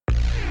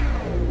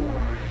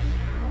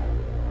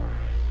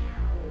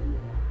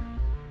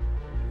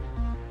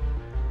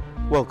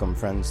Welcome,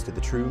 friends, to the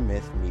True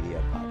Myth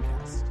Media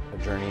Podcast, a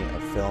journey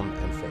of film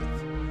and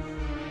faith.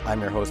 I'm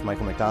your host,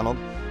 Michael McDonald,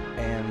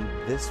 and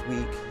this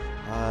week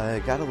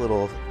I got a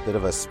little bit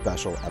of a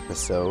special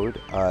episode.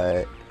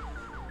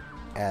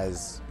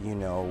 As you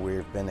know,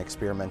 we've been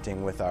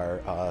experimenting with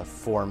our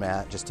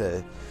format just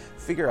to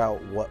figure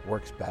out what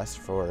works best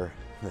for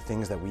the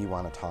things that we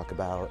want to talk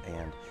about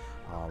and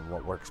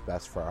what works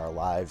best for our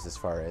lives as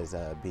far as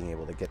being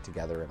able to get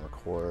together and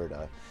record.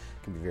 It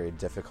can be very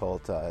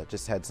difficult.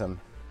 Just had some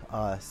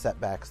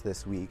setbacks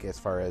this week as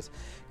far as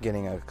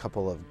getting a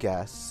couple of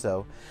guests.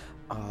 So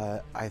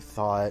I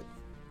thought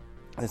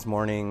this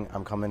morning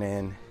I'm coming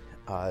in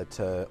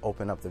to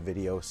open up the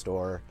video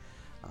store.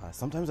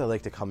 Sometimes I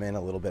like to come in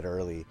a little bit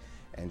early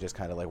and just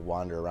kind of like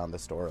wander around the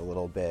store a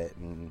little bit,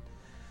 and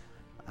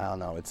I don't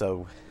know, it's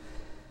a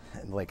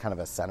like kind of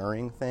a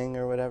centering thing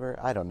or whatever.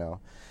 I don't know.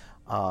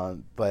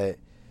 But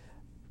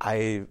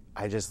I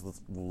just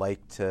like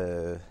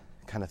to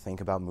kind of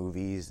think about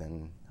movies,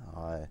 and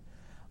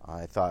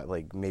I thought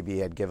like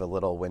maybe I'd give a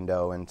little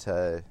window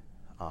into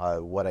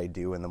what I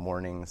do in the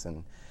mornings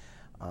and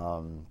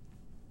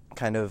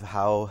kind of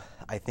how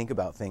I think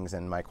about things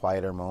in my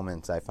quieter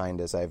moments. I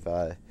find as I've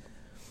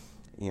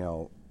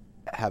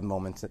have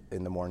moments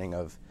in the morning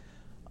of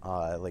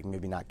like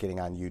maybe not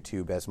getting on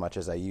YouTube as much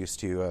as I used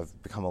to.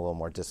 I've become a little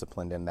more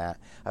disciplined in that.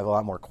 I have a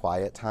lot more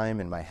quiet time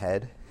in my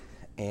head,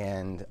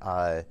 and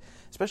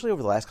especially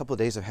over the last couple of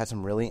days, I've had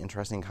some really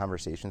interesting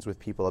conversations with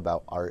people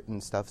about art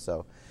and stuff.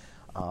 So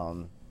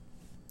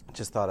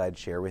just thought I'd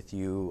share with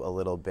you a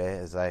little bit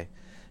as I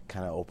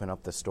kind of open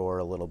up the store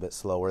a little bit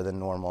slower than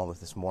normal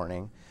this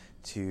morning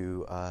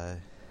to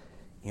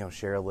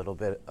share a little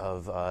bit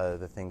of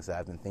the things that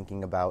I've been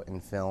thinking about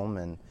in film.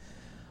 And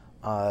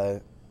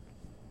one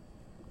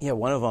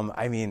of them,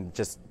 I mean,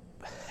 just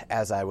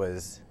as I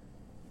was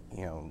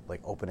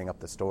like opening up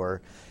the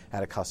store,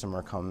 had a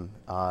customer come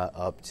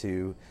up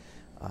to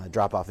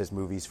drop off his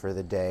movies for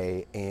the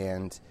day.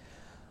 And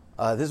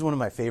this is one of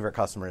my favorite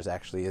customers,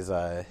 actually. He's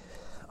a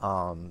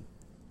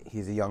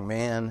young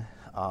man,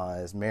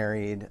 is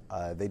married.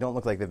 They don't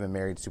look like they've been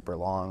married super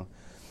long.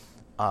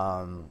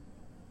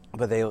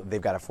 But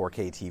they've got a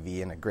 4K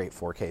TV and a great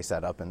 4K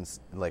setup, and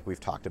like we've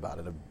talked about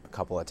it a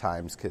couple of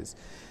times because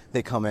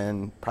they come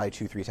in probably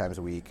 2-3 times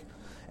a week,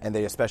 and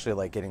they especially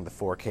like getting the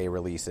 4K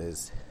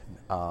releases,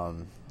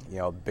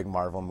 big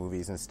Marvel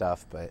movies and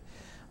stuff. But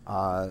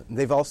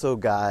they've also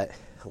got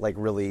like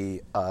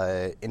really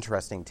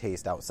interesting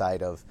taste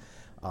outside of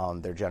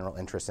their general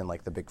interest in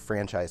like the big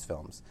franchise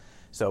films.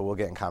 So we'll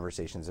get in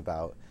conversations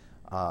about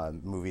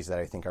movies that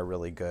I think are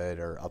really good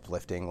or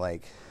uplifting,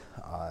 like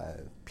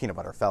Peanut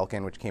Butter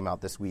Falcon, which came out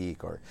this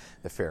week, or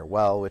The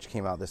Farewell, which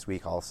came out this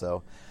week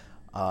also.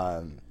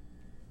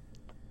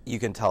 You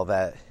can tell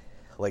that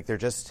like they're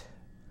just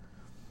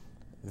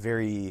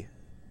very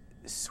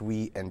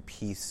sweet and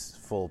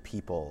peaceful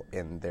people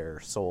in their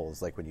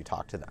souls, like when you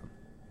talk to them.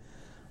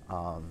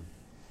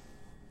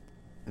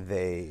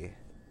 They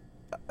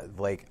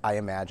like, I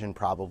imagine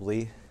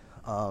probably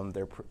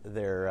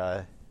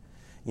they're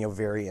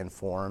very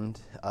informed.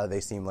 They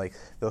seem like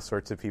those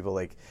sorts of people,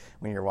 like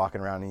when you're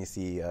walking around and you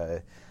see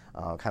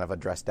kind of a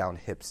dressed down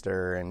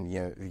hipster,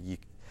 and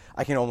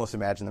I can almost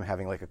imagine them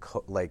having like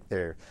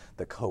the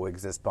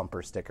Coexist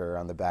bumper sticker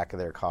on the back of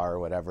their car or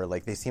whatever.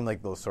 Like they seem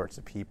like those sorts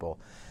of people.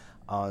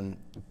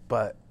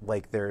 But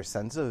like their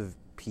sense of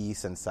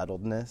peace and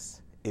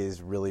settledness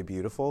is really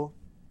beautiful.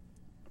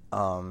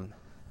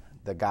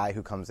 The guy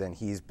who comes in,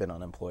 he's been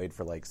unemployed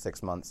for like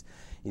 6 months.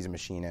 He's a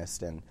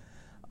machinist, and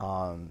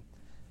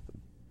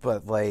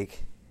but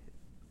like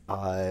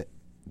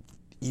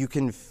you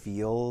can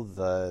feel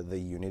the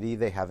unity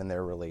they have in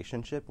their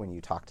relationship when you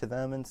talk to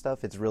them and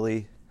stuff. It's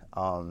really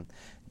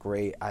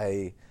great.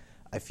 I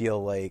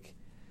feel like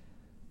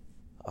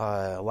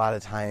a lot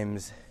of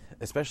times,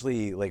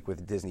 especially like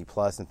with Disney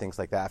Plus and things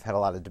like that, I've had a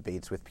lot of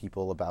debates with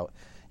people about,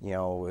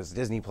 is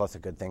Disney Plus a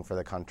good thing for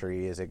the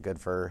country? Is it good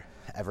for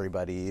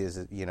everybody? Is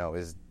it,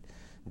 is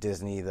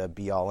Disney the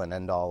be-all and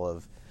end-all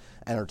of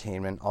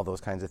entertainment? All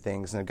those kinds of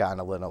things, and I've gotten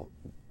a little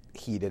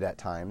heated at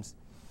times.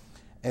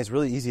 And it's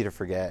really easy to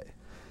forget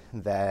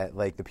that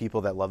like the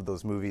people that love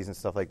those movies and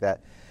stuff like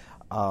that,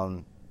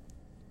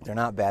 they're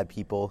not bad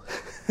people.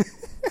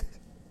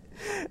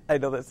 I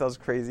know that sounds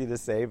crazy to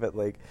say, but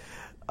like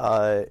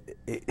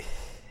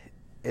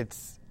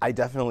I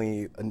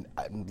definitely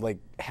like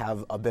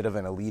have a bit of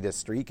an elitist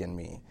streak in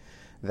me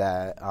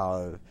that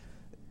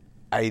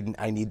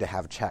I need to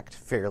have checked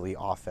fairly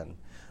often,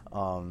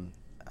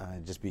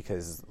 just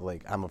because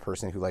like I'm a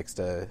person who likes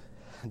to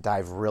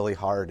dive really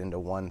hard into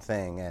one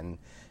thing, and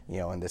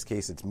in this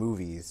case it's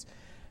movies,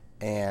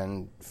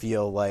 and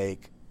feel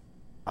like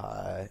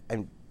that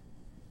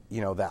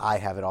I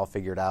have it all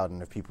figured out,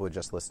 and if people would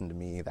just listen to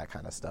me, that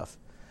kind of stuff.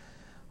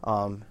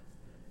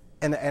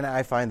 And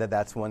I find that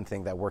that's one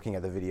thing that working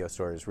at the video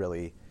store has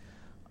really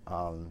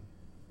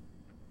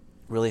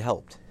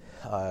helped.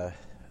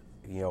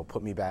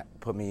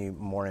 Put me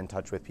more in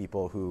touch with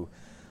people who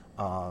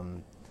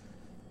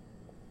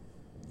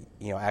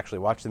actually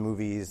watch the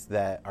movies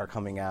that are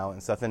coming out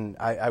and stuff. And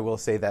I will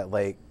say that,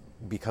 like,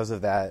 because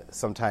of that,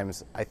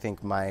 sometimes I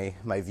think my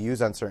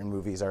views on certain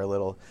movies are a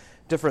little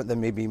different than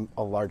maybe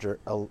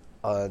a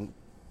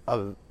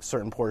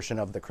certain portion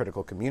of the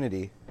critical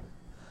community.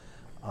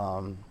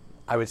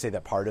 I would say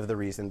that part of the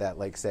reason that,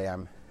 like, say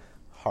I'm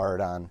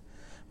hard on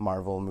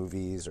Marvel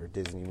movies or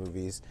Disney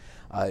movies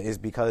is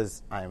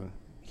because I'm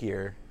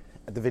here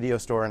at the video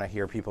store and I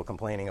hear people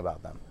complaining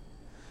about them.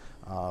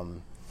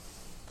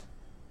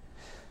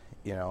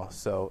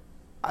 So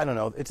I don't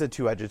know. It's a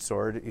two-edged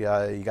sword.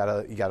 Yeah, you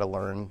gotta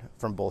learn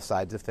from both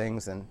sides of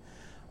things, and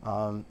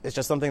it's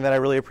just something that I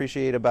really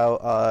appreciate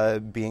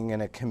about being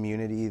in a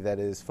community that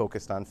is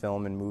focused on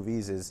film and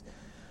movies. Is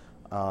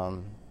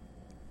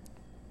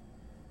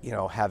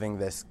having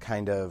this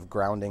kind of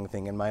grounding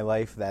thing in my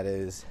life that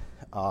is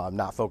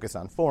not focused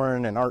on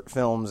foreign and art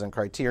films and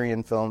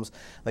Criterion films.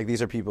 Like,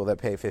 these are people that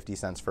pay 50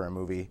 cents for a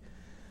movie.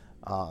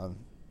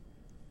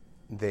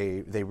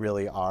 They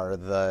really are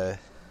the,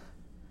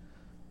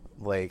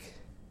 like,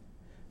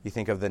 you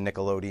think of the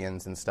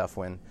Nickelodeons and stuff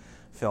when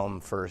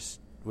film first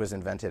was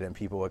invented and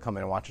people would come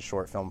in and watch a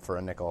short film for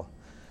a nickel,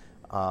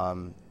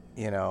 and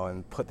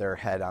put their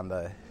head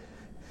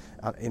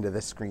into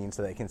the screen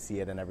so they can see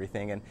it and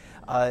everything. And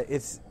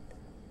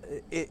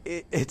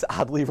it's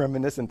oddly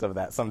reminiscent of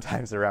that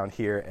sometimes around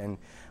here. And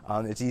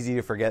it's easy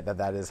to forget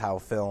that is how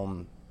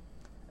film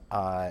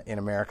in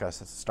America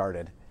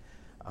started.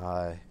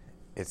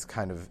 It's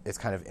kind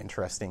of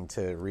interesting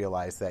to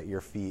realize that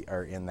your feet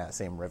are in that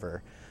same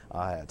river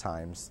at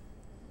times.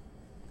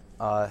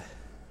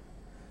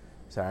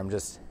 Sorry,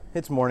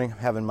 it's morning. I'm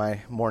having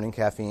my morning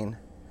caffeine.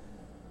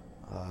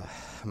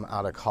 I'm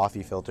out of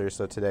coffee filters,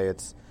 so today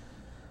it's,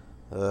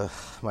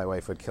 my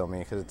wife would kill me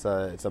because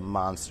it's a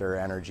Monster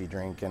energy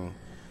drink,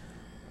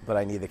 but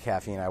I need the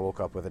caffeine. I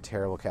woke up with a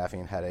terrible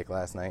caffeine headache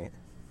last night.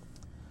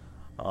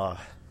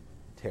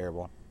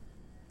 Terrible.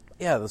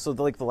 Yeah, so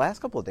the last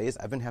couple of days,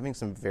 I've been having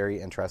some very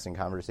interesting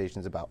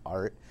conversations about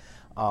art.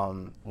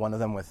 One of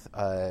them with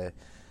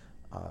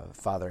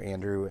Father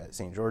Andrew at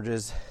St.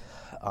 George's.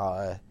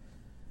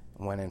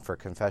 Went in for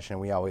confession.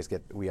 We always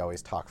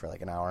talk for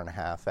like an hour and a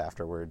half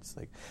afterwards.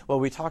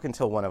 We talk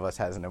until one of us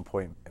has an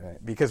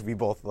appointment, because we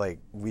both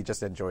we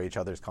just enjoy each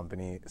other's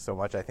company so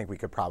much. I think we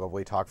could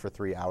probably talk for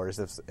 3 hours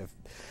if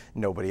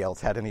nobody else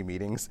had any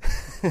meetings.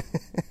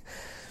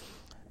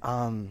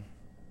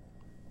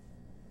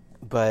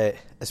 But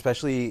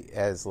especially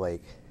as I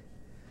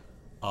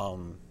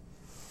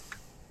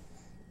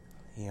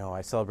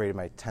celebrated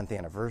my 10th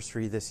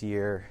anniversary this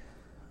year.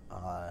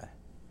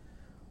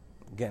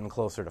 Getting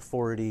closer to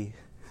 40.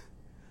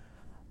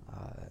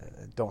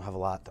 Don't have a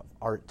lot of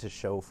art to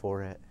show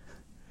for it.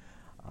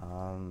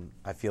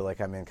 I feel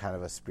like I'm in kind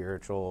of a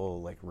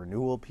spiritual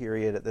renewal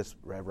period at this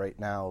right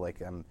now.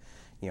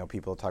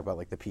 People talk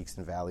about the peaks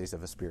and valleys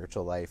of a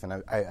spiritual life,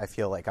 and I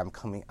feel like I'm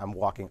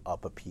walking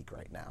up a peak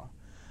right now.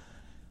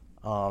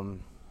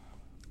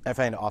 I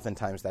find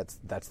oftentimes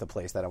that's the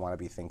place that I want to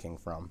be thinking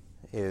from.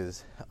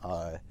 Is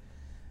I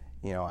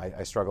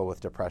struggle with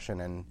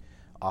depression, and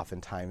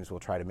oftentimes will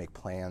try to make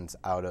plans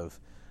out of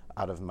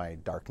my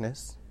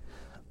darkness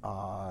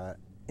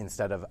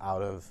instead of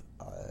out of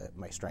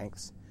my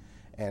strengths.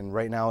 And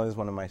right now is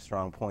one of my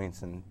strong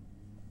points, and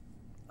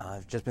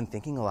I've just been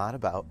thinking a lot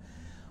about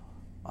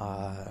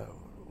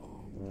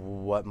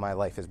what my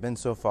life has been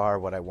so far,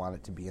 what I want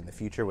it to be in the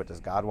future, what does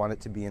God want it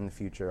to be in the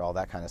future, all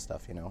that kind of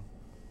stuff,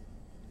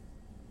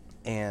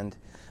 And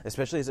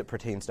especially as it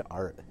pertains to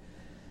art.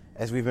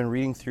 As we've been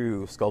reading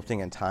through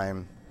Sculpting in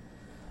Time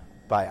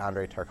by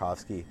Andrei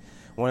Tarkovsky,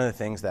 one of the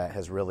things that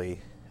has really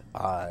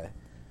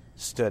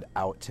stood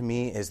out to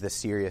me is the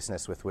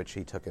seriousness with which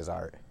he took his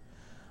art.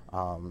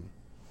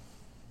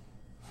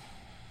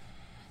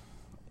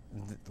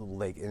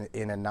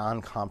 In a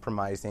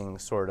non-compromising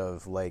sort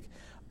of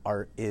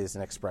art is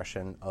an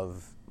expression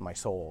of my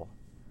soul.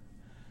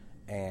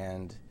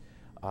 And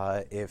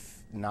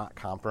if not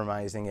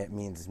compromising it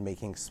means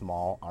making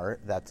small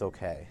art, that's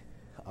okay.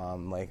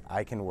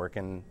 I can work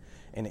in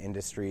an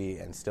industry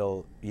and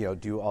still,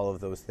 do all of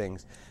those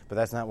things, but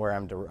that's not where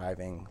I'm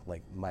deriving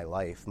my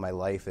life. My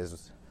life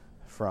is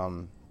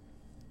from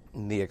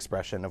the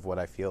expression of what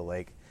I feel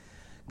like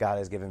God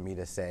has given me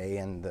to say,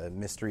 and the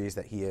mysteries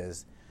that He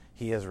has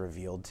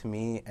revealed to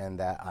me, and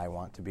that I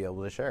want to be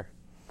able to share.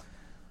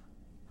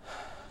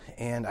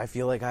 And I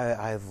feel like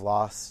I've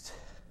lost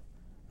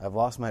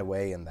my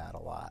way in that a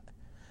lot.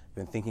 I've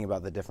been thinking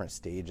about the different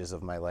stages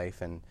of my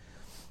life, and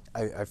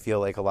I feel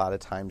like a lot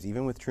of times,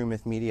 even with True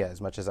Myth Media, as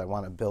much as I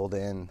want to build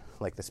in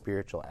the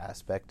spiritual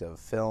aspect of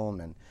film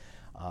and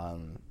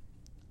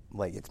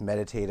its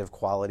meditative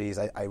qualities,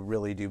 I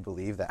really do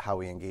believe that how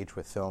we engage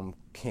with film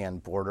can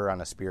border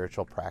on a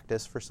spiritual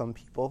practice for some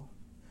people,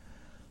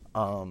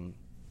 and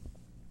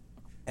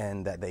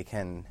that they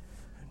can,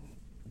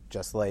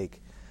 just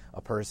like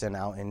a person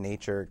out in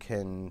nature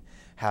can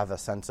have a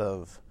sense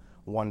of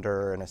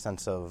wonder and a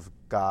sense of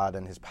God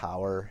and His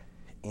power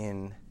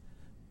in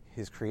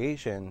His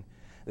creation,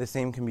 the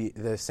same can be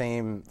the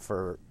same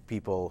for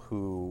people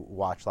who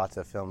watch lots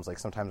of films. Like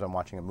sometimes I'm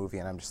watching a movie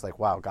and I'm just like,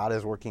 wow, God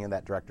is working in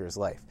that director's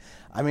life.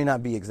 I may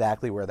not be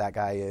exactly where that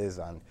guy is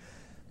on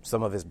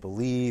some of his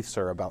beliefs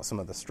or about some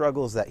of the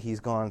struggles that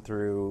he's gone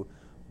through,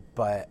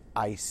 but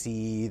I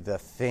see the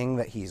thing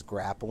that he's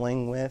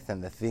grappling with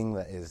and the thing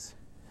that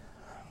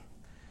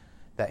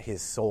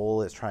his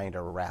soul is trying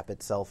to wrap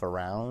itself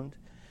around,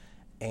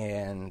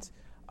 and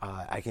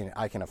I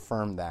can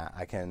affirm that.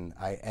 And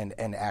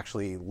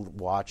actually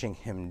watching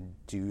him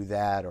do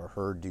that or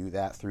her do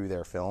that through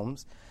their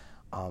films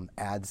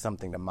adds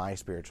something to my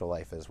spiritual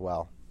life as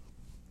well.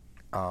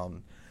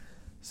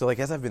 So like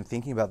as I've been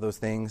thinking about those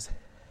things,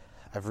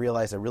 I've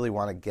realized I really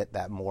want to get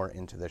that more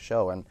into the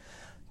show. And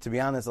to be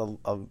honest,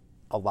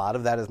 a lot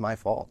of that is my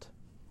fault.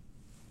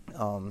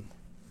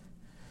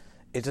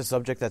 It's a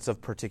subject that's of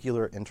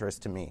particular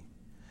interest to me.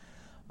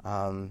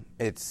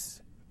 It's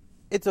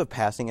of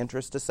passing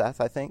interest to Seth,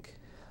 I think.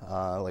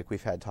 Like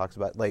we've had talks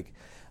about, like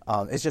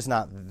it's just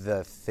not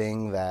the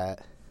thing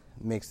that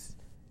makes,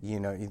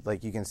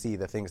 like you can see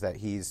the things that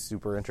he's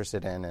super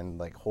interested in, and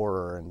like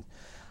horror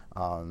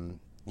and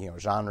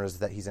genres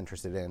that he's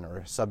interested in,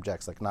 or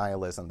subjects like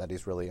nihilism that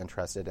he's really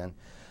interested in,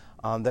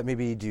 that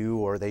maybe do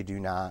or they do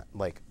not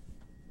like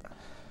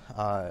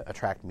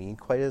attract me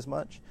quite as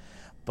much.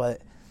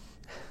 But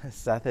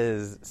Seth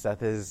is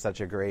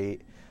such a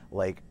great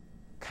like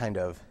kind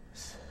of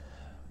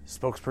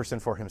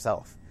spokesperson for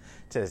himself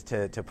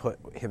to put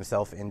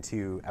himself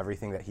into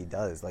everything that he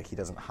does. Like he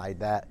doesn't hide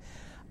that.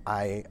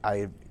 I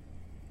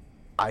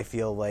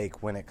feel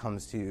like when it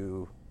comes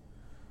to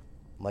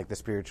like the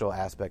spiritual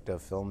aspect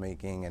of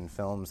filmmaking and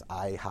films,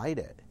 I hide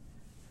it.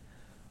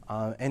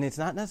 And it's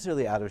not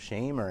necessarily out of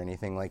shame or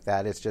anything like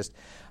that. It's just,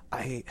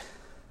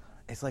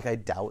 it's like I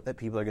doubt that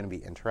people are going to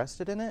be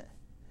interested in it.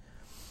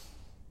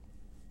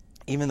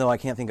 Even though I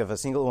can't think of a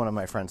single one of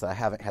my friends that I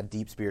haven't had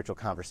deep spiritual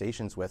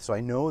conversations with, so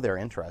I know they're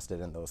interested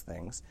in those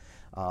things.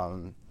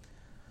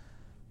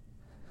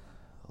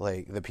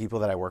 Like the people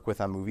that I work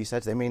with on movie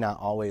sets, they may not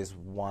always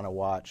want to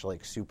watch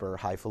like super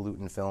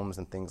highfalutin films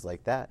and things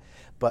like that,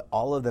 but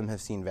all of them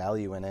have seen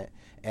value in it,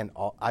 and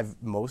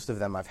most of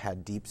them I've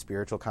had deep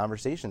spiritual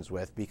conversations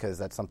with because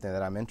that's something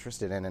that I'm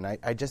interested in, and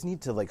I just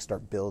need to like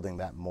start building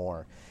that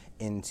more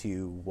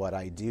into what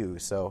I do.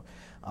 So,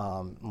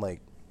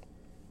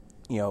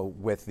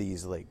 with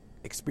these like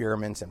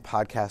experiments and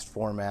podcast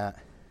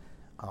format,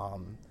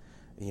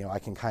 I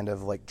can kind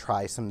of like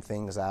try some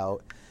things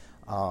out.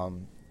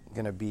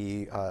 Going to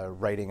be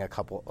writing a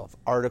couple of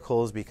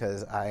articles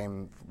because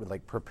I'm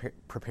like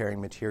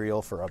preparing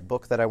material for a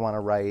book that I want to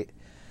write,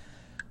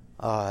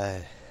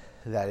 that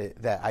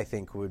I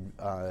think would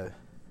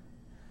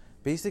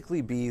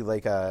basically be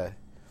like an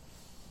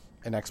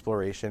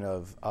exploration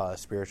of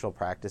spiritual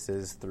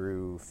practices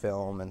through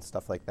film and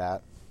stuff like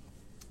that.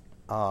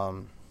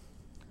 I'm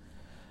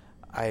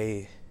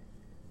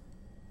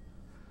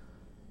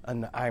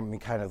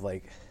kind of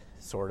like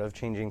sort of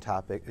changing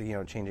topics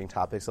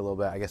a little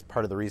bit. I guess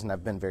part of the reason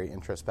I've been very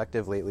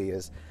introspective lately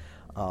is,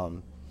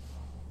 for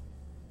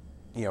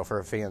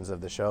fans of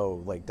the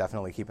show, like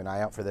definitely keep an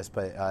eye out for this.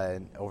 But I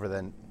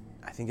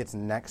think it's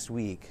next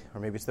week,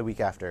 or maybe it's the week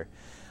after,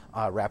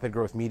 Rapid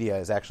Growth Media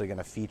is actually going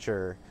to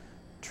feature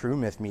True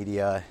Myth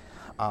Media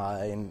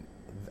on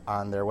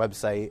their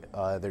website.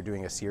 They're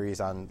doing a series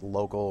on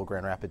local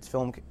Grand Rapids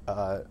film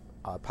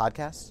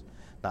podcasts,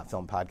 not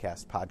film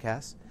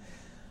podcasts.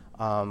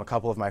 A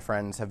couple of my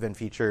friends have been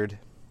featured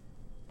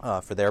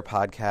for their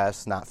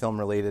podcasts, not film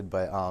related,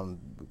 but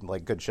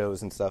like good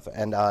shows and stuff.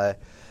 And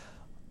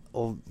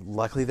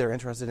luckily, they're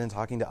interested in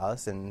talking to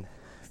us and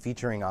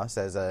featuring us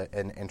as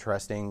an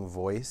interesting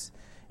voice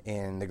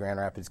in the Grand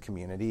Rapids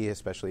community,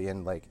 especially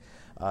in like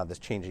this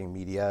changing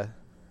media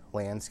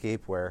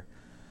landscape, where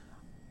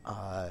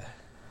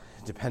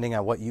depending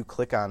on what you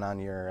click on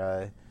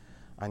your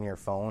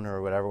phone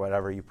or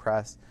whatever you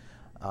press,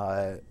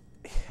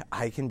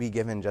 I can be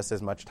given just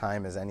as much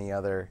time as any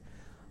other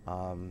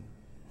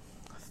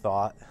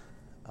thought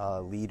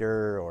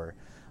leader, or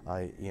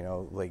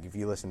like if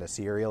you listen to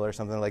Serial or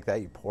something like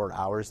that, you pour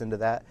hours into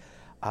that.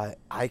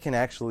 I can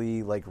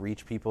actually like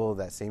reach people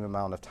that same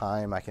amount of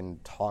time. I can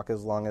talk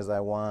as long as I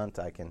want.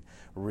 I can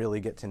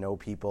really get to know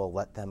people,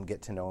 let them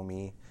get to know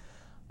me.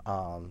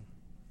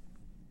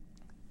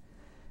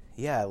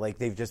 Like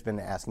they've just been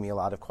asking me a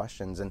lot of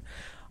questions, and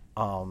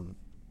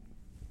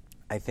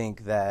I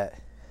think that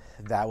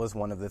was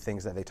one of the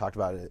things that they talked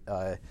about,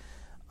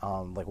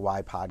 like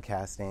why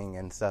podcasting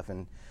and stuff.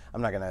 And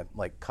I'm not gonna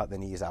like cut the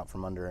knees out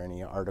from under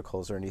any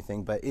articles or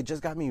anything, but it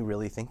just got me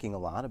really thinking a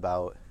lot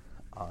about,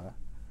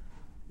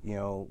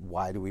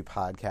 why do we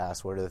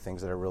podcast? What are the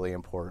things that are really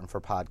important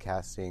for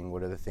podcasting?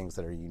 What are the things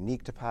that are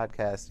unique to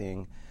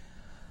podcasting?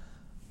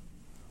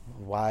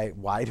 Why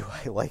do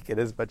I like it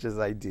as much as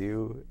I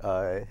do?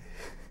 I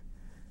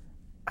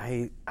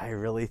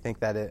really think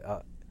that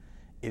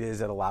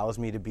it allows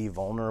me to be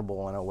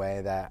vulnerable in a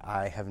way that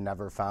I have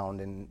never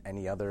found in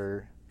any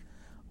other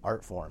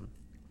art form.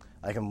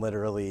 I can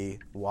literally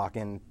walk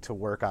into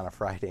work on a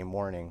Friday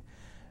morning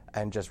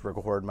and just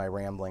record my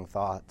rambling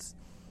thoughts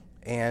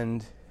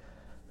and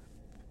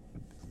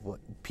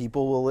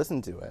people will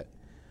listen to it.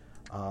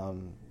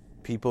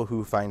 People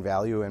who find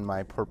value in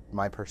my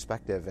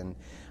perspective. And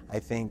I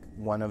think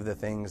one of the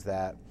things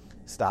that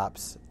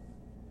stops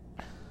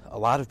a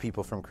lot of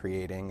people from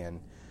creating and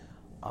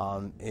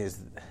is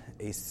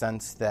a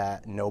sense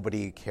that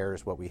nobody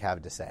cares what we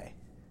have to say.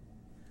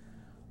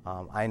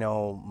 I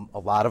know a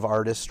lot of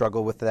artists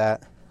struggle with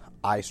that.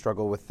 I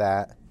struggle with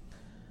that.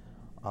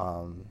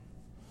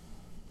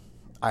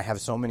 I have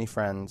so many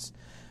friends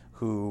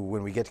who,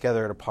 when we get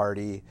together at a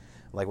party,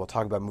 like, we'll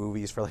talk about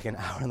movies for like an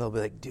hour, and they'll be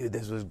like, dude,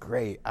 this was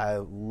great. I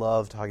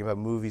love talking about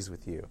movies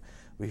with you.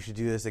 We should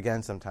do this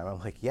again sometime. I'm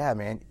like, yeah,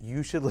 man,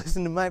 you should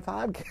listen to my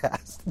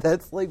podcast.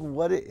 That's like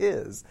what it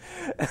is.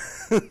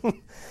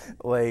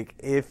 Like,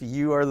 if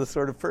you are the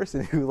sort of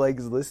person who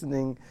likes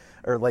listening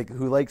or like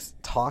who likes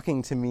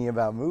talking to me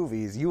about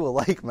movies, you will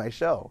like my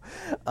show.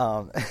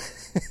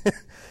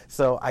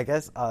 So I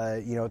guess,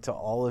 to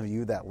all of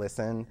you that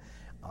listen,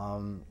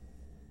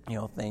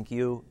 thank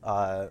you,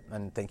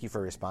 and thank you for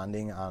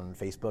responding on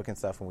Facebook and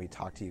stuff when we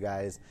talk to you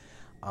guys.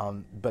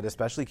 But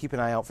especially keep an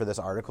eye out for this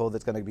article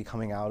that's going to be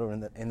coming out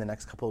in the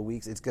next couple of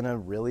weeks. It's going to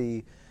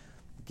really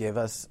give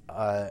us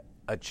a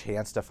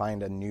chance to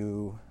find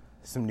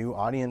some new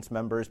audience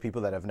members,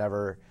 people that have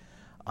never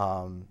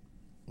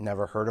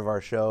heard of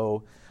our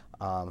show,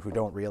 who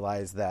don't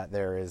realize that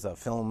there is a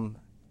film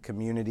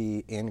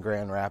community in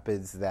Grand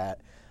Rapids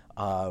that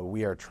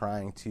we are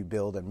trying to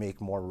build and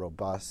make more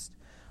robust.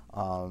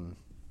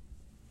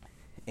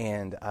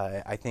 And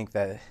I think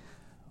that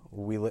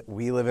we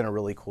live in a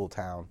really cool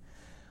town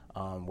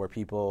where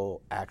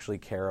people actually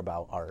care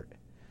about art.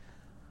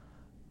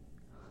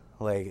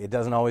 Like, it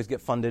doesn't always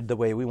get funded the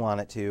way we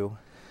want it to.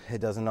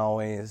 It doesn't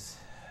always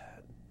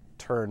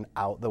turn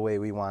out the way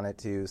we want it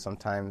to.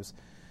 Sometimes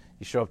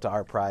you show up to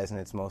Art Prize and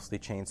it's mostly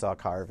chainsaw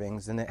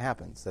carvings, and it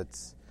happens.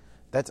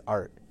 That's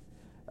art.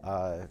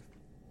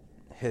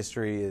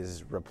 History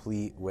is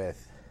replete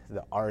with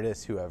the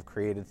artists who have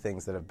created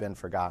things that have been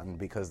forgotten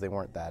because they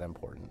weren't that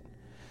important.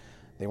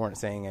 They weren't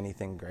saying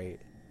anything great.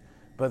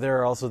 But there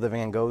are also the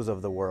Van Goghs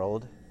of the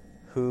world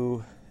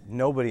who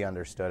nobody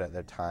understood at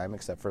their time,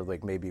 except for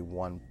like maybe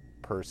one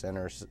person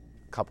or a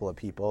couple of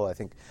people. I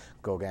think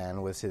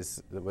Gauguin was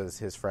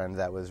his friend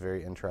that was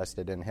very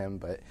interested in him.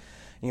 But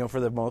for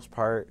the most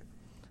part,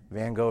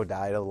 Van Gogh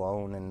died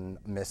alone and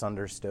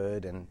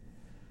misunderstood, and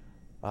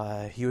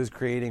he was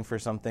creating for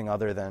something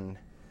other than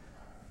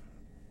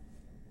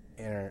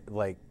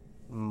like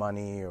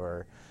money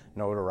or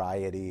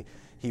notoriety.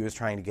 He was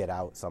trying to get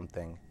out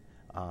something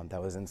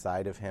that was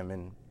inside of him,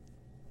 and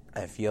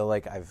I feel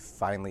like I've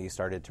finally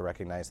started to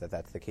recognize that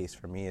that's the case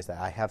for me, is that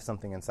I have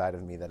something inside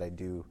of me that I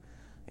do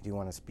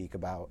want to speak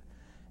about.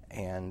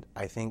 And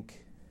I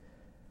think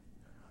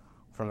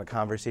from the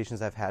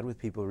conversations I've had with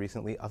people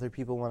recently, other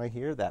people want to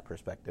hear that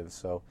perspective.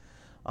 So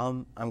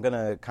I'm going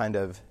to kind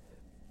of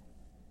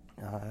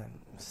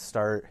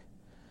start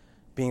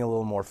being a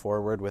little more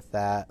forward with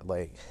that.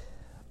 Like,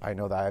 I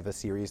know that I have a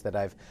series that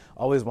I've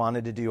always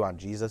wanted to do on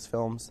Jesus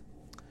films.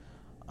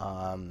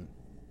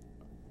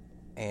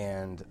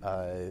 And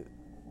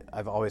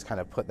I've always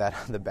kind of put that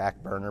on the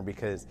back burner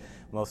because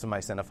most of my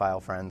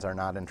cinephile friends are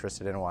not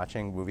interested in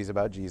watching movies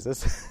about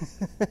Jesus.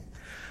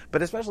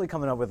 But especially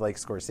coming up with like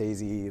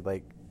Scorsese,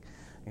 like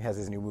he has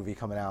his new movie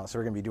coming out. So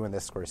we're going to be doing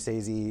this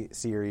Scorsese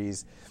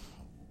series.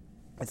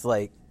 It's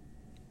like,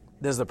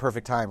 this is the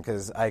perfect time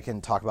because I can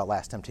talk about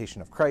Last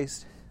Temptation of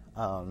Christ,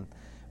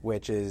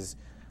 which is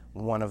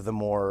one of the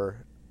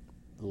more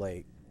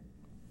like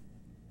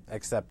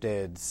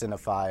accepted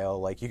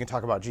cinephile, like you can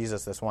talk about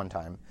Jesus this one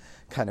time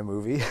kind of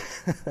movie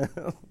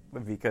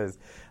because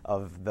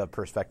of the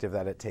perspective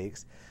that it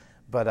takes.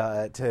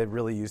 But to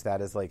really use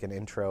that as like an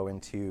intro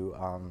into,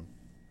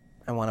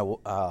 I want to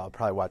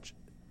probably watch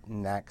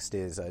next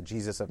is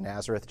Jesus of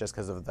Nazareth, just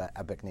because of the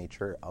epic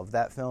nature of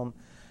that film.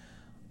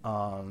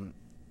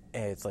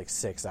 It's like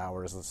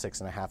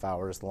 6.5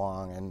 hours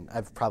long, and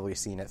I've probably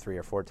seen it 3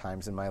 or 4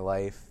 times in my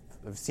life.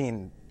 I've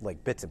seen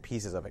like bits and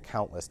pieces of it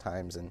countless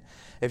times, and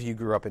if you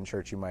grew up in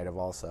church, you might have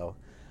also.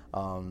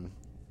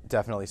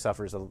 Definitely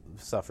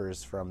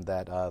suffers from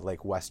that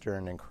like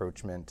Western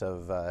encroachment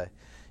of the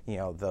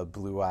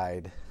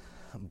blue-eyed,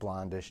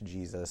 blondish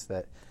Jesus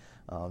that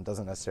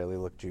doesn't necessarily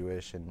look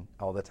Jewish and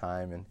all the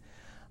time, and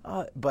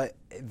but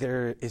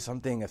there is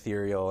something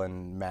ethereal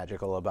and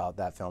magical about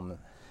that film,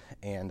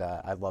 and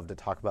I'd love to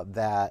talk about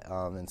that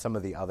and some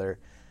of the other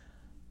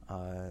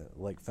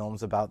like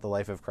films about the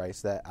life of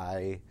Christ that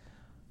I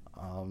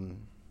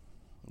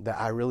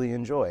really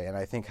enjoy and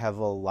I think have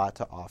a lot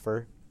to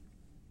offer.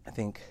 I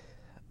think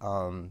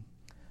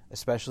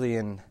especially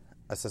in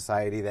a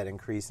society that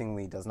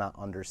increasingly does not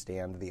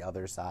understand the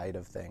other side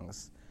of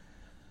things,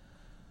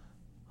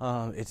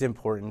 it's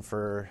important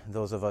for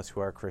those of us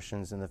who are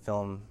Christians in the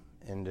film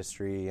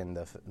industry and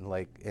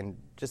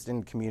just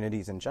in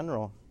communities in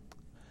general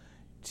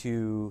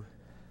to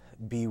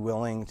be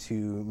willing to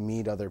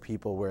meet other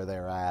people where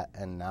they're at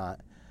and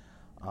not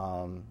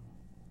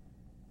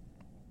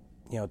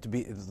to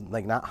be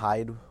like not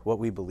hide what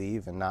we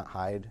believe and not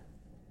hide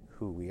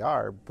who we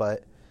are,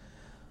 but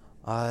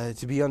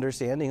to be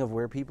understanding of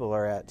where people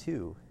are at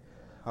too.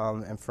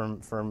 And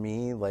for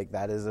me, like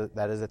that is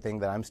a thing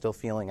that I'm still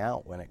feeling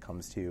out when it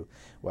comes to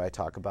what I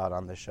talk about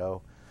on the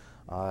show.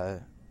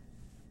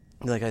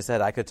 Like I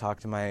said, I could talk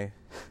to my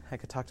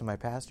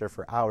pastor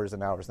for hours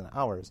and hours and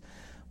hours,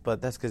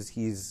 but that's because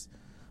he's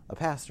a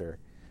pastor,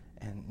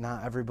 and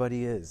not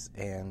everybody is.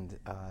 And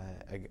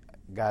I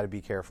got to be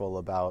careful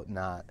about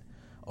not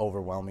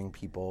overwhelming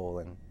people.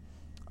 And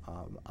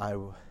I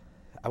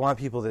want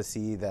people to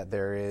see that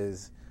there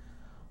is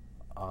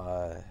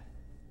that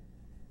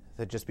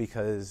just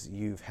because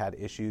you've had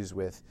issues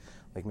with,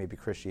 like, maybe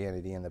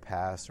Christianity in the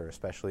past, or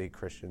especially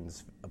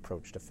Christians'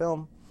 approach to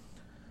film,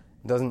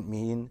 doesn't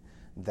mean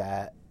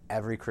that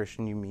every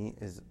Christian you meet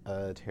is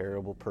a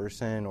terrible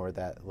person, or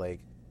that like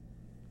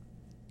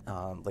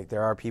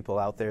there are people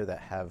out there that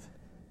have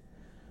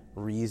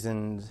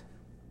reasoned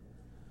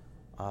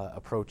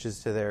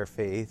approaches to their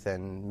faith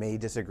and may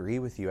disagree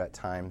with you at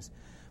times,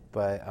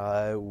 but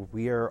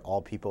we are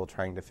all people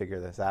trying to figure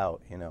this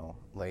out, you know,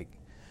 like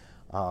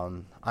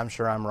I'm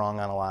sure I'm wrong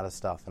on a lot of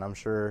stuff, and I'm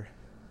sure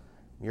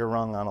you're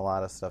wrong on a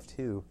lot of stuff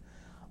too.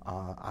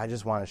 I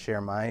just want to share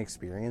my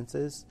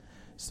experiences,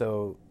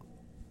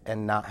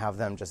 and not have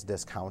them just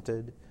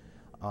discounted,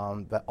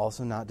 but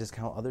also not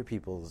discount other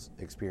people's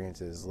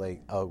experiences.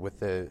 Like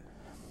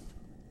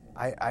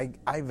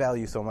I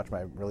value so much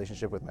my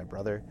relationship with my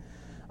brother.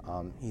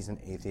 He's an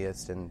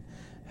atheist and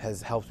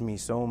has helped me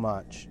so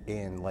much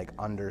in like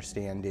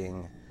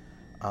understanding.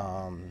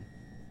 I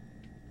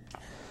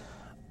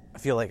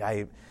feel like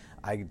I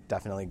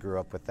definitely grew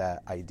up with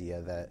that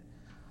idea that,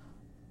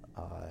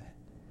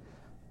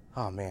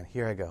 oh man,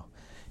 here I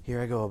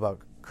go about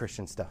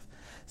Christian stuff.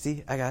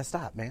 See, I gotta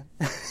stop, man.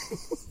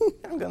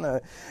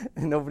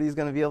 Nobody's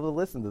gonna be able to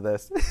listen to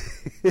this.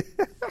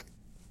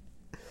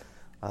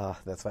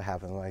 That's what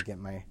happens when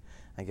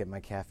I get my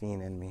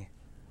caffeine in me.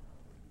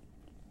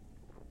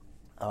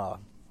 I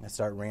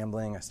start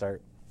rambling.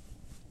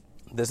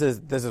 This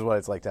is what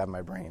it's like to have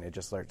my brain. It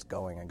just starts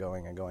going and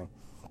going and going.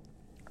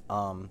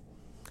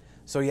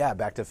 So yeah,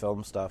 back to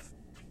film stuff.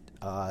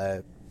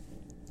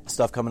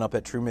 Stuff coming up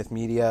at True Myth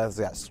Media. There's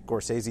that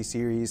Scorsese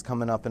series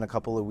coming up in a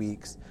couple of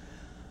weeks.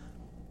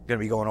 Going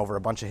to be going over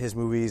a bunch of his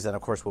movies, and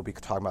of course we'll be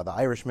talking about The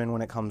Irishman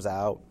when it comes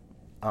out.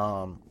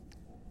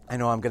 I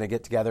know I'm going to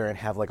get together and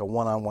have like a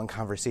one-on-one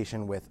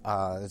conversation with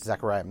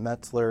Zechariah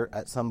Metzler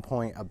at some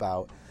point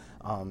about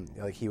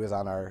like he was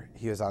on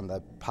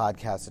the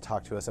podcast to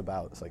talk to us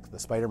about like the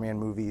Spider-Man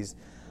movies,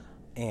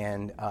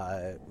 and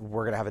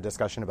we're going to have a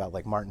discussion about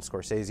like Martin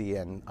Scorsese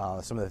and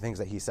some of the things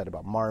that he said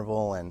about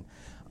Marvel. And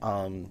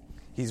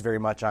he's very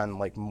much on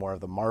like more of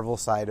the Marvel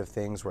side of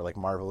things, where like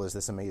Marvel is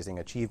this amazing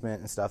achievement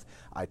and stuff.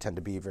 I tend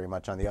to be very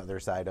much on the other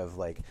side of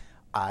like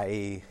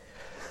I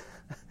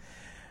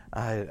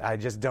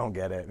just don't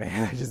get it,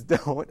 man. I just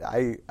don't.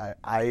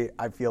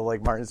 I feel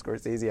like Martin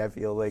Scorsese. I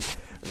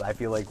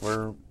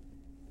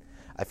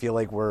feel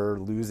like we're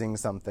losing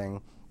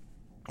something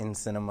in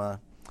cinema,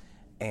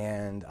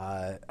 and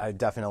I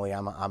definitely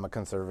I'm a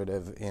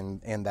conservative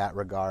in that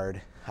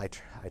regard. I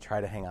try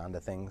to hang on to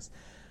things.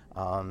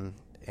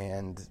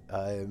 And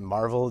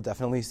Marvel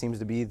definitely seems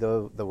to be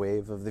the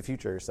wave of the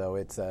future. So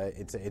it's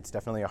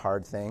definitely a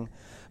hard thing,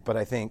 but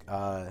I think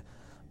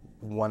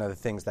one of the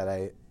things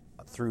that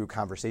through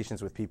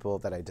conversations with people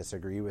that I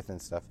disagree with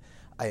and stuff,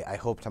 I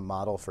hope to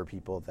model for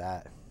people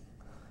that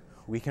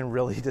we can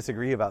really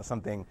disagree about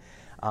something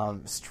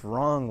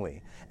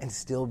strongly and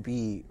still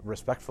be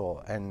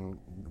respectful and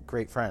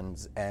great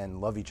friends and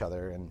love each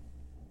other. And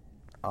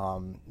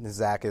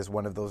Zach is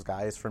one of those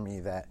guys for me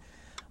that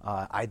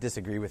I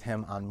disagree with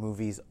him on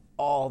movies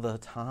all the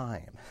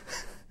time,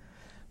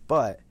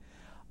 but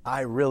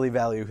I really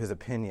value his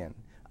opinion.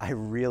 I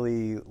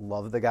really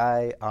love the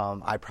guy.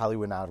 I probably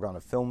would not have gone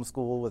to film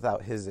school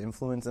without his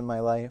influence in my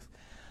life.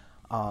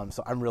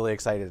 So I'm really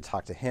excited to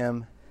talk to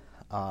him.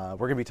 We're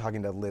going to be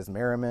talking to Liz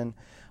Merriman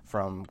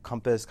from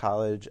Compass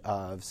College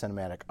of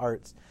Cinematic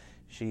Arts.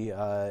 She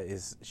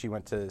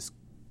went to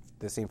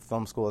the same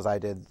film school as I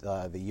did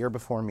the year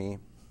before me.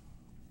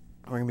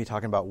 We're going to be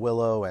talking about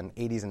Willow and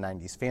 80s and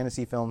 90s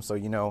fantasy films. So,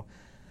 you know,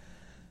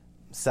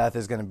 Seth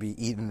is going to be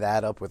eating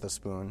that up with a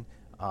spoon.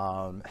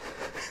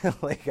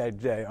 Like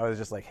I was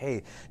just like,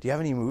 hey, do you have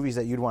any movies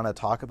that you'd want to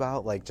talk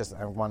about? Like, just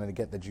I wanted to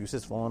get the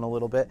juices flowing a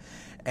little bit.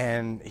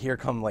 And here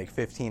come like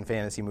 15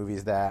 fantasy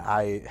movies that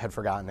I had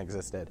forgotten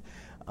existed.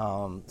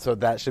 So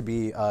that should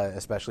be,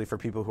 especially for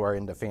people who are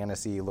into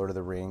fantasy, Lord of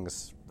the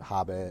Rings,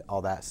 Hobbit,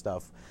 all that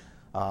stuff.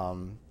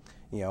 You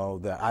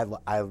know,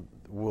 I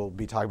will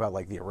be talking about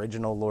like the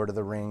original Lord of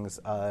the Rings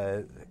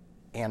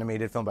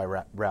animated film by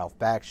Ralph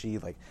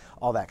Bakshi, like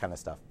all that kind of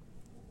stuff.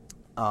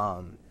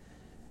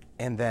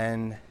 And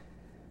then,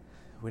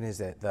 when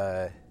is it?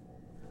 I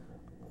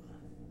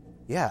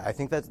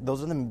think that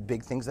those are the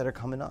big things that are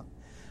coming up.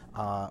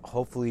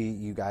 Hopefully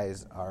you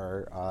guys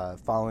are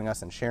following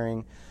us and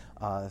sharing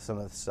some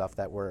of the stuff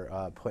that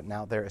we're putting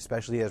out there,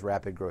 especially as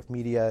Rapid Growth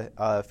Media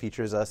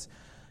features us.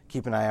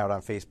 keep an eye out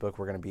on Facebook.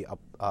 We're going to be up.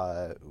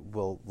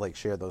 We'll like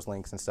share those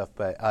links and stuff.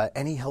 But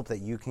any help that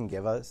you can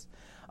give us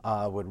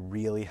would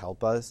really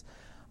help us.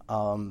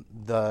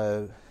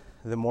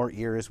 The more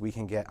ears we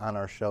can get on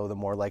our show, the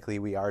more likely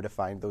we are to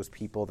find those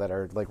people that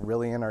are like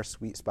really in our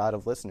sweet spot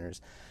of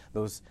listeners.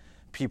 Those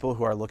people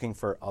who are looking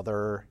for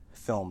other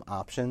film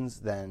options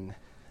than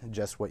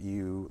just what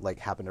you like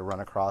happen to run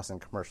across in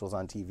commercials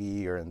on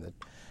TV or in the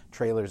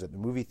trailers at the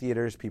movie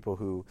theaters. People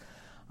who,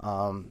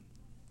 like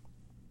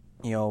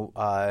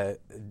I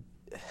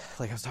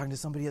was talking to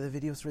somebody at the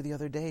video store the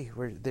other day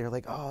where they're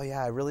like, oh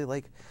yeah, I really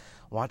like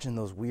watching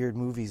those weird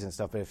movies and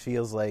stuff, but it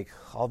feels like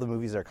all the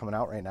movies that are coming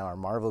out right now are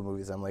Marvel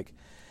movies. I'm like,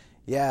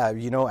 yeah,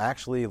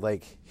 actually,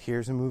 like,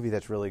 here's a movie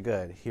that's really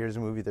good. Here's a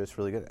movie that's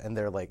really good. And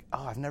they're like,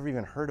 oh, I've never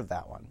even heard of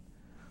that one.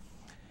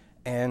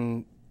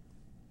 And,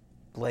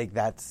 like,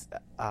 that's,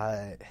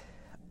 I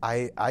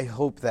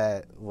hope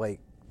that, like,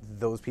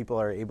 those people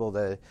are able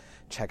to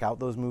check out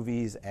those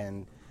movies.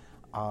 And,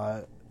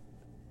 I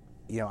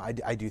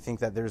do think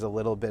that there's a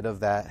little bit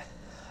of that,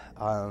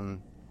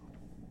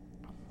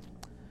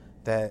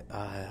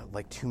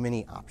 like too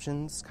many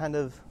options kind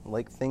of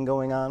like thing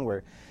going on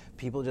where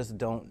people just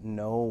don't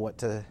know what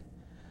to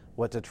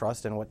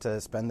trust and what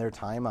to spend their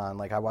time on.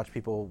 Like I watch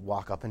people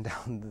walk up and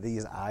down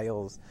these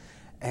aisles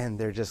and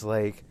they're just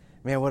like,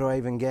 man, what do I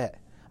even get?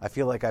 I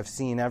feel like I've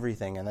seen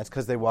everything, and that's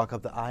because they walk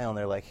up the aisle and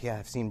they're like, yeah,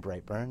 I've seen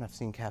Brightburn, I've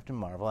seen Captain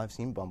Marvel, I've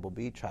seen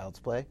Bumblebee, Child's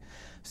Play,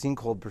 I've seen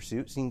Cold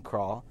Pursuit, seen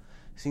Crawl,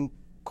 seen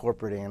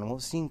Corporate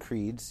Animals, seen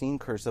Creed, seen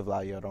Curse of La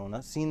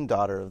Llorona, seen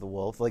Daughter of the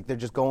Wolf. Like they're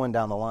just going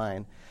down the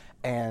line.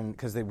 And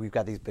because we've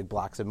got these big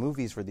blocks of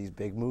movies for these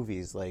big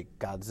movies like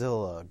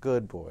Godzilla,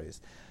 Good Boys,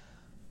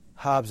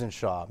 Hobbs and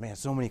Shaw. Man,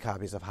 so many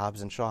copies of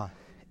Hobbs and Shaw.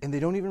 And they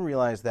don't even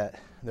realize that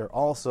they're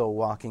also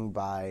walking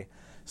by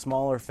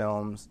smaller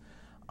films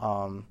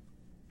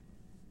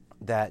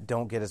that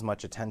don't get as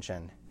much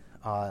attention.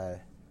 You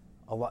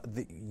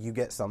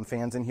get some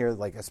fans in here,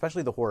 like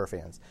especially the horror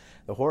fans.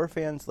 The horror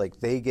fans,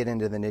 like they get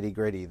into the nitty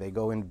gritty. They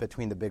go in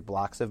between the big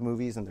blocks of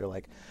movies and they're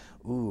like,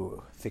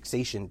 ooh,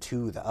 Fixation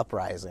 2, The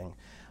Uprising.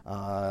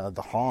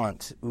 The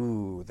Haunt,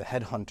 The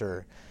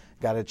Headhunter.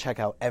 Got to check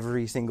out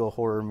every single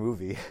horror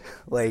movie.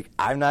 Like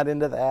I'm not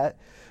into that,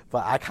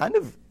 but I kind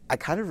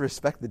of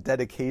respect the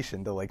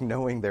dedication to like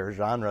knowing their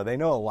genre. They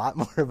know a lot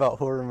more about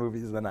horror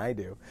movies than I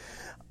do.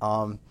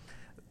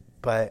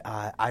 But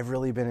I've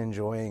really been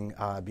enjoying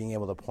being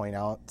able to point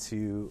out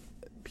to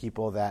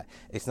people that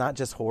it's not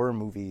just horror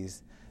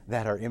movies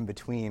that are in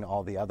between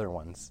all the other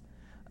ones.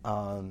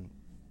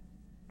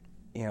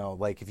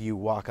 Like if you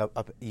walk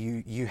up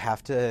you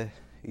have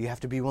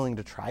to be willing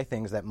to try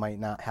things that might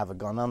not have a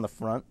gun on the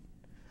front.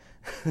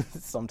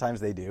 Sometimes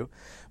they do.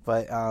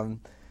 But,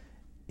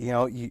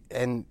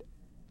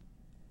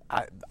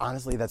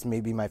 honestly, that's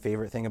maybe my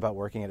favorite thing about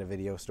working at a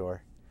video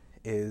store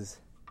is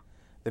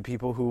the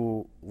people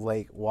who,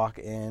 like, walk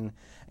in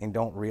and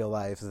don't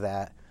realize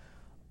that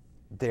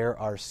there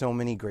are so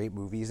many great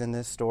movies in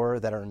this store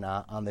that are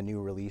not on the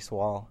new release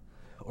wall,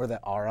 or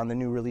that are on the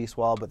new release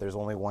wall, but there's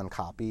only one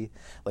copy.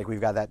 Like,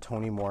 we've got that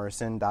Toni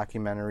Morrison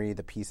documentary,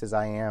 The Pieces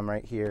I Am,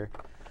 right here,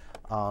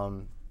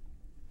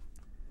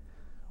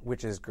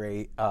 which is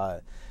great.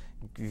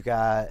 You've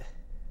got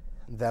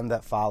Them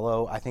That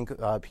Follow. I think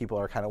people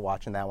are kind of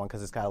watching that one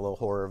because it's got a little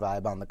horror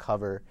vibe on the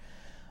cover.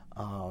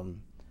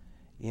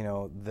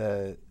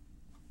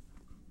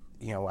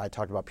 I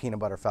talked about Peanut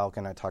Butter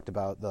Falcon. I talked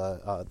about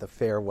the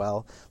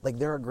Farewell. Like,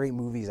 there are great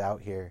movies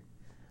out here,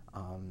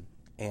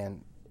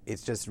 and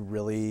it's just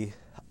really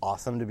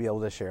awesome to be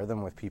able to share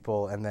them with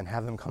people and then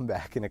have them come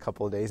back in a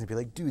couple of days and be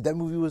like, dude, that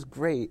movie was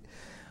great.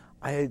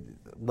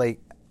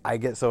 I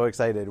get so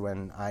excited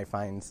when I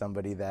find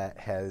somebody that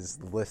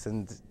has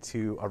listened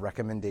to a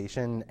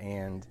recommendation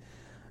and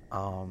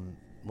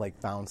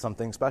found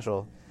something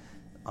special.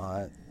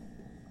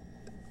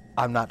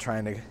 I'm not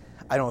trying to,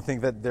 I don't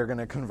think that they're going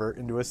to convert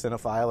into a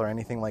cinephile or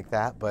anything like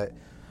that, but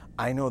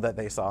I know that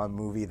they saw a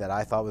movie that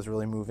I thought was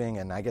really moving,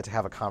 and I get to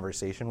have a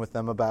conversation with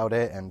them about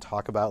it and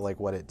talk about like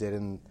what it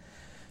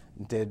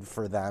did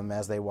for them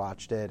as they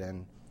watched it.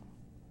 And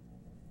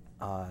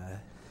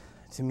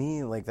to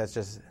me, like, that's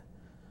just,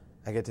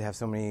 I get to have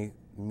so many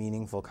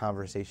meaningful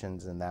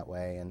conversations in that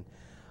way. And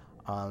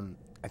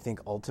I think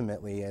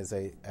ultimately, as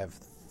I've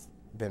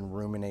been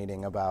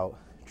ruminating about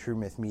True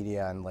Myth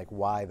Media and like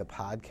why the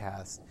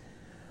podcast,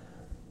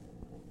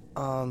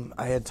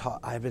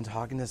 I've been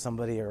talking to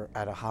somebody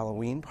at a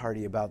Halloween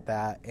party about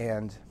that,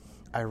 and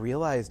I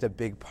realized a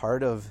big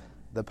part of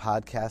the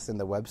podcast and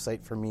the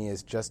website for me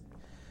is just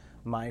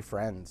my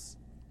friends.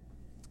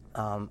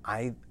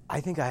 I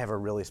think I have a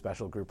really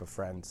special group of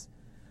friends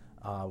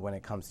when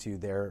it comes to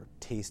their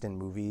taste in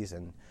movies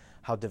and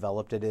how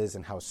developed it is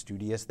and how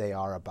studious they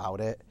are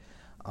about it,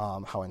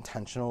 how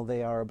intentional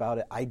they are about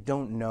it. I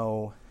don't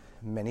know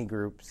many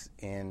groups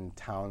in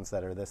towns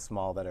that are this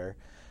small that are,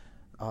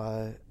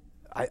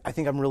 I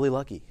think I'm really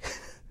lucky.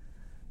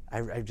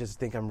 I just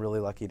think I'm really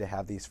lucky to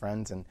have these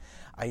friends. And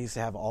I used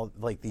to have all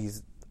like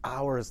these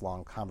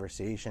hours-long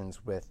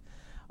conversations with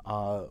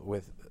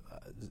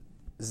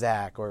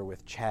Zach or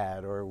with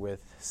Chad or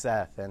with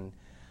Seth, and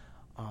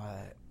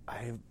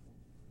I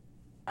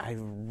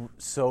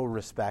so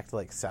respect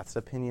like Seth's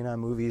opinion on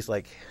movies.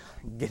 Like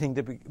getting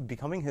to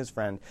becoming his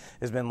friend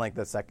has been like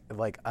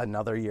like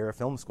another year of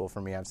film school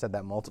for me. I've said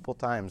that multiple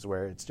times,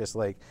 where it's just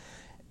like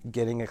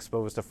getting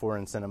exposed to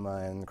foreign cinema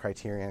and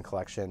Criterion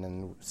Collection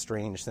and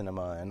strange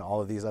cinema and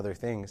all of these other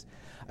things.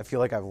 I feel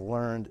like I've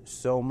learned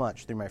so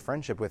much through my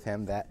friendship with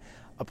him that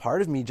a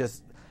part of me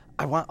just,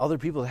 I want other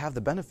people to have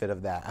the benefit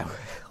of that.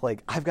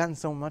 Like I've gotten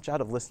so much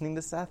out of listening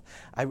to Seth.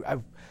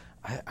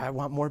 I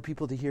want more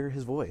people to hear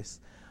his voice.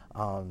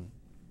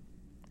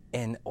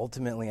 And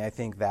ultimately I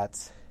think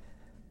that's,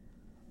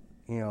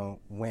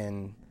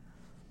 when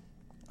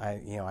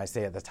I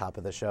say at the top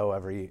of the show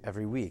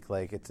every week,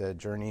 like it's a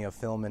journey of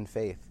film and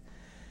faith.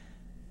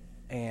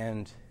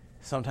 And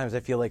sometimes I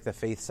feel like the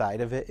faith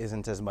side of it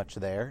isn't as much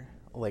there,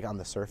 like on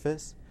the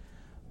surface.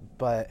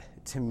 But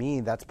to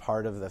me, that's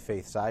part of the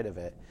faith side of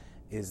it,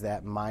 is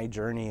that my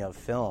journey of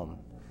film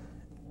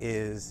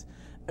is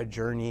a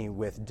journey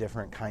with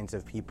different kinds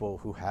of people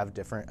who have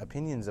different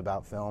opinions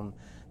about film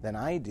than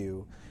I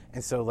do.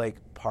 And so like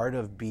part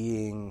of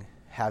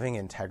having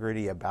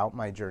integrity about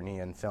my journey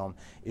in film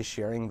is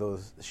sharing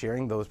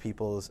those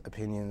people's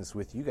opinions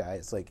with you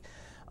guys. Like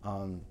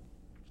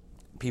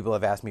people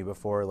have asked me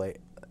before, like,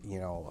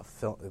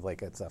 film,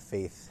 like it's a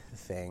faith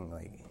thing,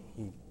 like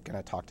you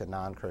gonna talk to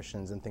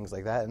non-Christians and things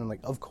like that, and I'm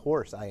like, of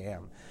course I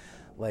am.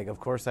 Like, of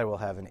course I will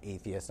have an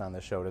atheist on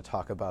the show to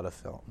talk about a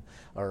film,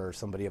 or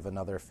somebody of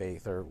another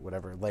faith or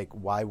whatever. Like,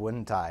 why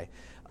wouldn't I?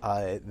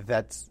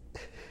 That's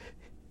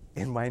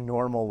in my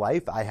normal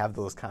life, I have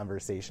those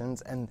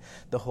conversations, and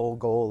the whole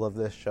goal of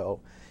this show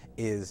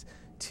is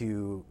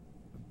to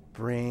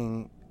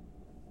bring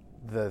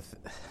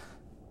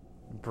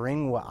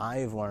what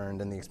I've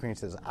learned and the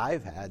experiences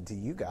I've had to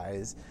you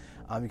guys,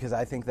 because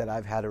I think that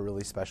I've had a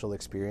really special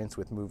experience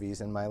with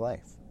movies in my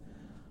life.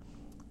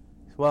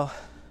 Well,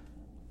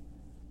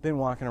 been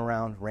walking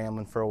around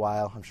rambling for a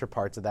while. I'm sure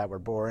parts of that were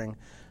boring.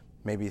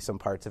 Maybe some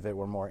parts of it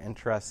were more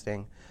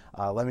interesting.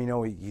 Let me know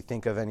what you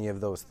think of any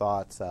of those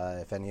thoughts,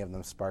 if any of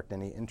them sparked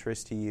any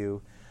interest to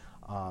you.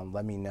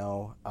 Let me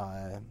know.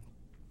 I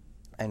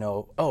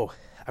know,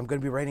 I'm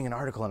going to be writing an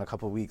article in a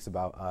couple of weeks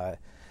about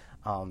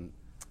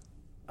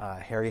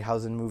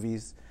Harryhausen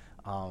movies.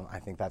 I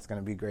think that's going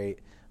to be great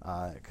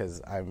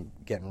because I'm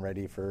getting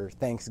ready for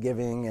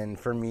Thanksgiving, and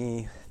for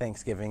me,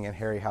 Thanksgiving and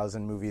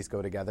Harryhausen movies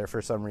go together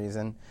for some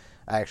reason.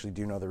 I actually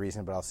do know the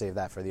reason, but I'll save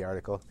that for the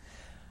article.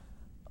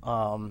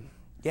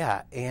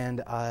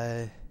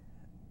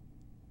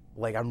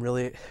 Like I'm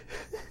really,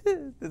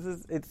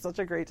 it's such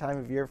a great time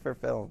of year for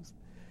films,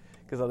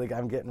 because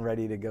I'm getting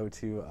ready to go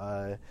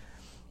to,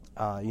 in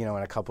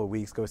a couple of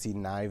weeks, go see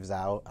Knives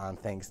Out on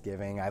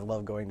Thanksgiving. I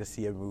love going to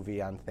see a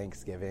movie on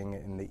Thanksgiving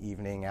in the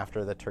evening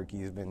after the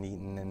turkey's been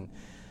eaten, and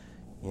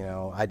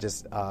I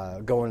just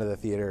going to the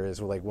theater is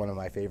like one of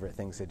my favorite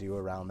things to do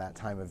around that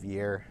time of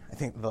year. I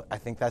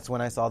think that's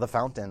when I saw The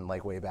Fountain,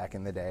 like way back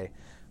in the day,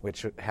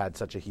 which had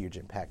such a huge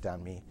impact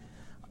on me.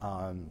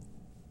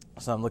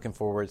 So I'm looking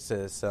forward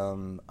to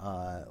some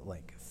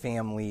like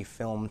family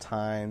film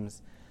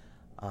times.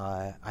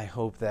 I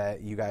hope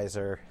that you guys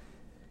are,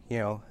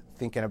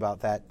 thinking about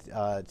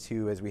that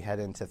too as we head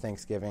into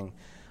Thanksgiving.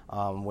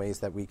 Ways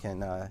that we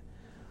can. I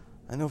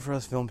know for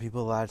us film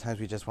people, a lot of times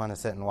we just want to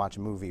sit and watch a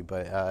movie,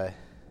 but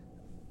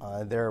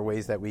there are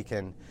ways that we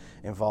can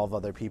involve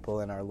other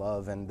people in our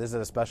love, and this is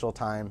a special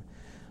time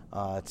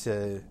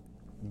to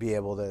be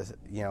able to,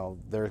 there's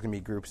going to be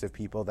groups of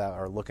people that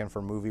are looking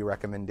for movie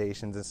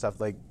recommendations and stuff.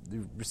 Like,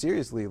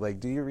 seriously,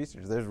 like, do your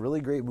research. There's really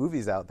great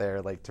movies out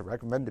there, like, to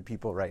recommend to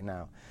people right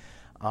now.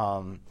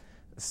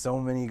 So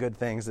many good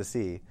things to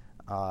see.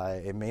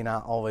 It may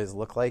not always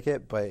look like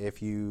it, but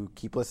if you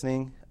keep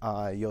listening,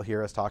 you'll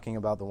hear us talking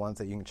about the ones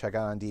that you can check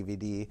out on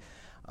DVD.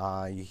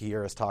 You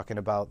hear us talking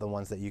about the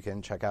ones that you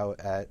can check out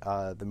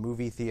at the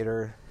movie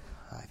theater.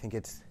 I think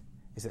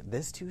is it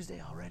this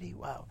Tuesday already?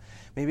 Wow.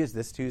 Maybe it's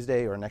this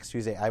Tuesday or next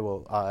Tuesday. I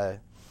will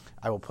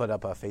put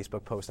up a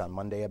Facebook post on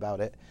Monday about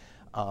it.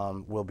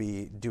 We'll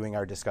be doing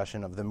our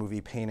discussion of the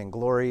movie Pain and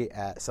Glory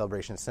at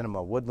Celebration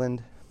Cinema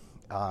Woodland.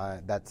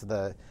 That's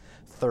the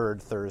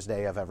third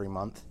Thursday of every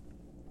month.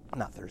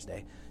 Not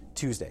Thursday,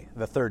 Tuesday.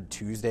 The third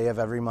Tuesday of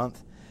every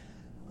month.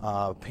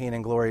 Pain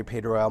and Glory,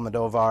 Pedro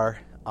Almodovar.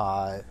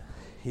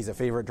 He's a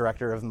favorite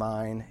director of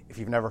mine. If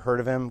you've never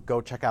heard of him,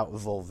 go check out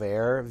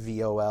Volver,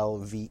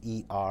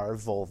 Volver,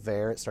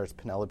 Volver. It stars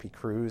Penelope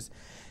Cruz.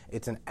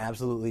 It's an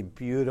absolutely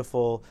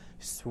beautiful,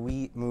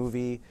 sweet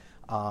movie.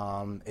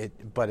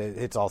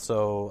 It's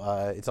also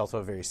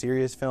a very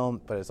serious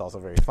film, but it's also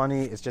very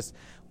funny. It's just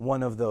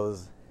one of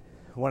those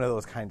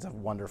kinds of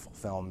wonderful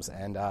films.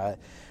 And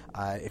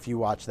if you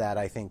watch that,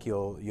 I think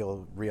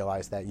you'll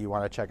realize that you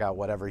want to check out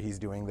whatever he's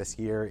doing this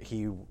year.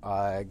 He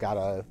got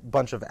a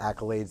bunch of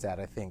accolades at,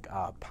 I think,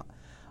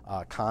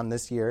 Cannes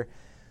this year.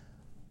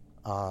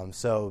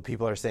 So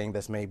people are saying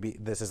this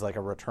is like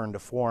a return to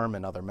form,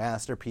 another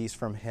masterpiece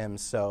from him.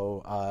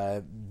 So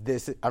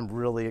I'm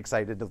really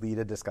excited to lead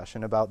a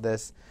discussion about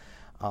this.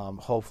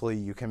 Hopefully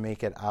you can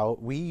make it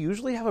out. We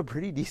usually have a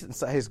pretty decent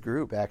sized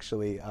group,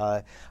 actually.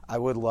 I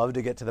would love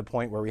to get to the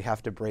point where we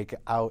have to break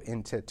out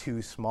into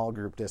 2 small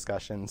group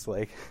discussions,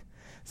 like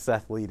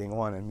Seth leading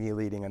one and me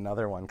leading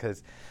another one,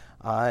 because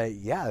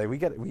we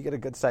get a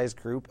good sized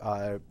group.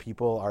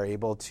 People are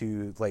able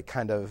to, like,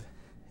 kind of,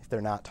 if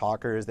they're not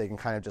talkers, they can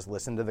kind of just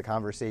listen to the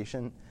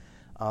conversation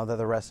that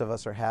the rest of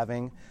us are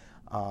having,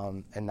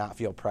 and not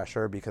feel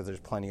pressure because there's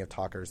plenty of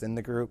talkers in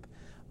the group.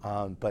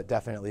 But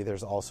definitely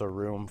there's also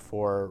room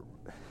for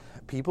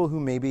people who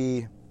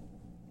maybe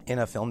in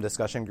a film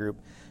discussion group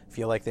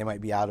feel like they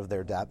might be out of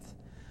their depth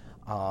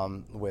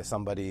with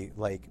somebody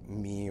like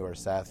me or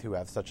Seth, who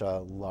have such a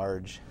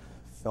large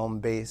film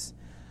base.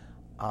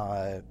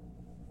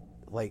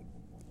 Like,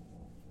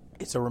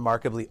 it's a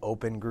remarkably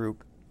open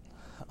group.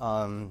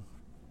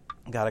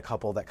 Got a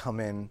couple that come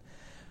in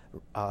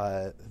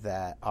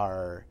that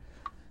are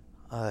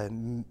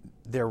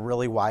they're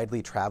really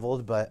widely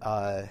traveled, but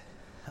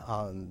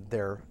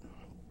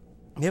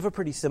they have a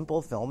pretty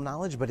simple film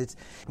knowledge, but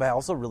I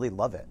also really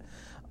love it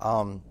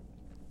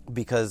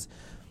because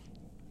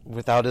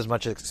without as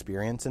much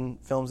experience in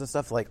films and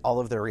stuff, like, all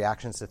of their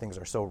reactions to things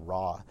are so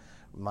raw.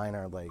 Mine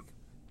are like,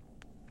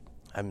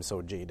 I'm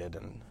so jaded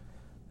and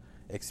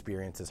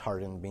experience has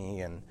hardened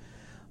me, and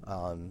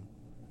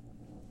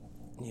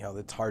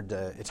it's hard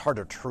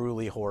to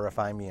truly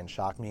horrify me and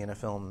shock me in a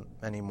film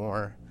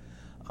anymore.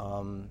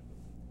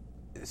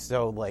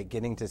 So, like,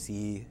 getting to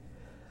see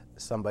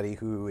somebody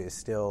who is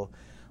still,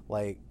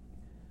 like,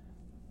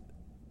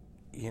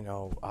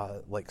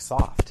 like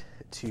soft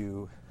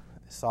to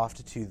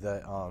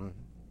the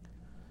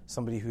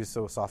somebody who's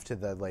so soft to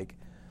the, like,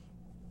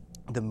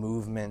 the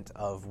movement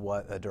of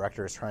what a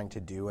director is trying to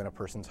do in a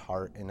person's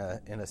heart in a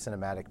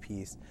cinematic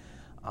piece.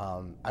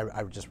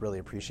 I just really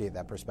appreciate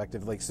that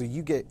perspective. Like, so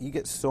you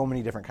get so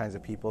many different kinds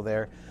of people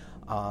there.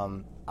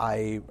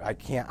 I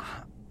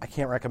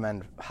can't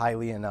recommend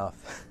highly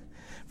enough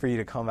for you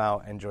to come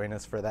out and join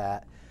us for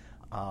that.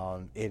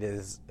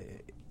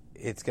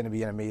 It's going to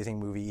be an amazing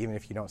movie, even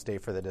if you don't stay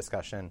for the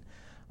discussion,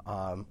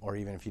 or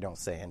even if you don't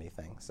say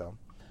anything. So,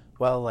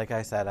 well, like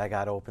I said, I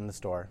got to open the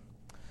store.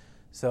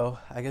 So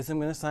I guess I'm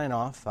going to sign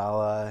off.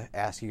 I'll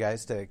ask you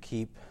guys to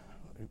keep,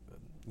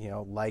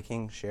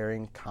 liking,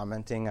 sharing,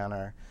 commenting on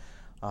our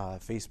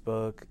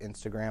Facebook,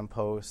 Instagram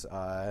posts.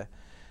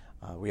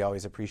 We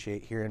always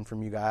appreciate hearing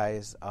from you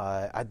guys.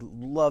 I'd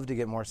love to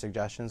get more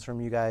suggestions from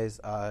you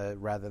guys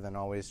rather than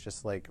always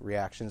just, like,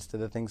 reactions to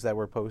the things that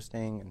we're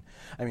posting. And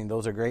I mean,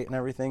 those are great and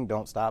everything.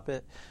 Don't stop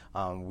it.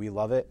 We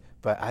love it.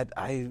 But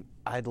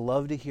I'd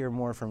love to hear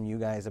more from you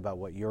guys about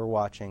what you're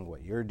watching,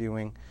 what you're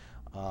doing.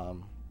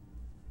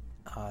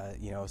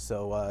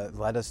 So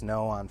let us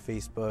know on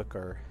Facebook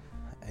or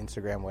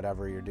Instagram,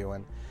 whatever you're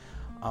doing.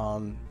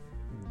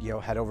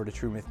 Head over to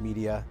True Myth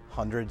Media.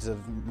 Hundreds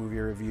of movie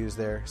reviews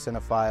there.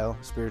 Cinephile,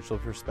 Spiritual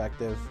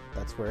Perspective.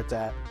 That's where it's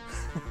at.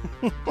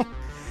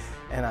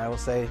 And I will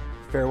say,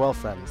 farewell,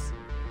 friends.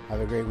 Have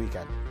a great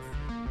weekend.